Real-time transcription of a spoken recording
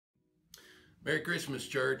Merry Christmas,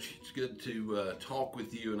 church. It's good to talk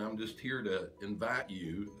with you, and I'm just here to invite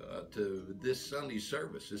you to this Sunday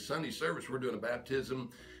service. This Sunday service, we're doing a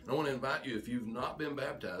baptism, and I want to invite you, if you've not been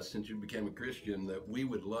baptized since you became a Christian, that we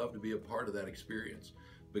would love to be a part of that experience.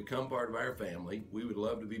 Become part of our family. We would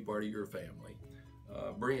love to be part of your family.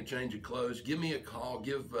 Bring a change of clothes. Give me a call.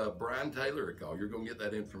 Give Brian Taylor a call. You're going to get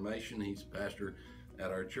that information. He's pastor at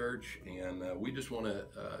our church, and we just want to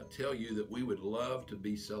tell you that we would love to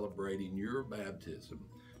be celebrating your baptism,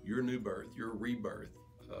 your new birth, your rebirth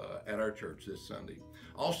at our church this Sunday.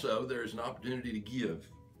 Also, there's an opportunity to give.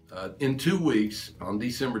 In 2 weeks, on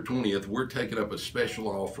December 20th, we're taking up a special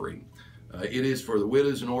offering. It is for the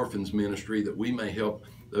Widows and Orphans Ministry, that we may help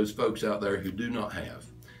those folks out there who do not have.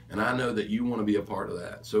 And I know that you want to be a part of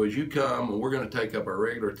that. So as you come, and we're going to take up our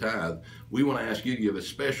regular tithe, we want to ask you to give a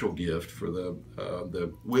special gift for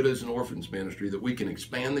the Widows and Orphans Ministry, that we can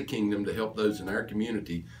expand the kingdom to help those in our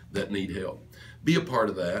community that need help. Be a part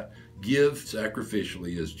of that. Give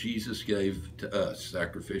sacrificially as Jesus gave to us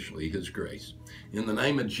sacrificially, His grace. In the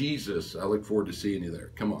name of Jesus, I look forward to seeing you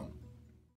there. Come on.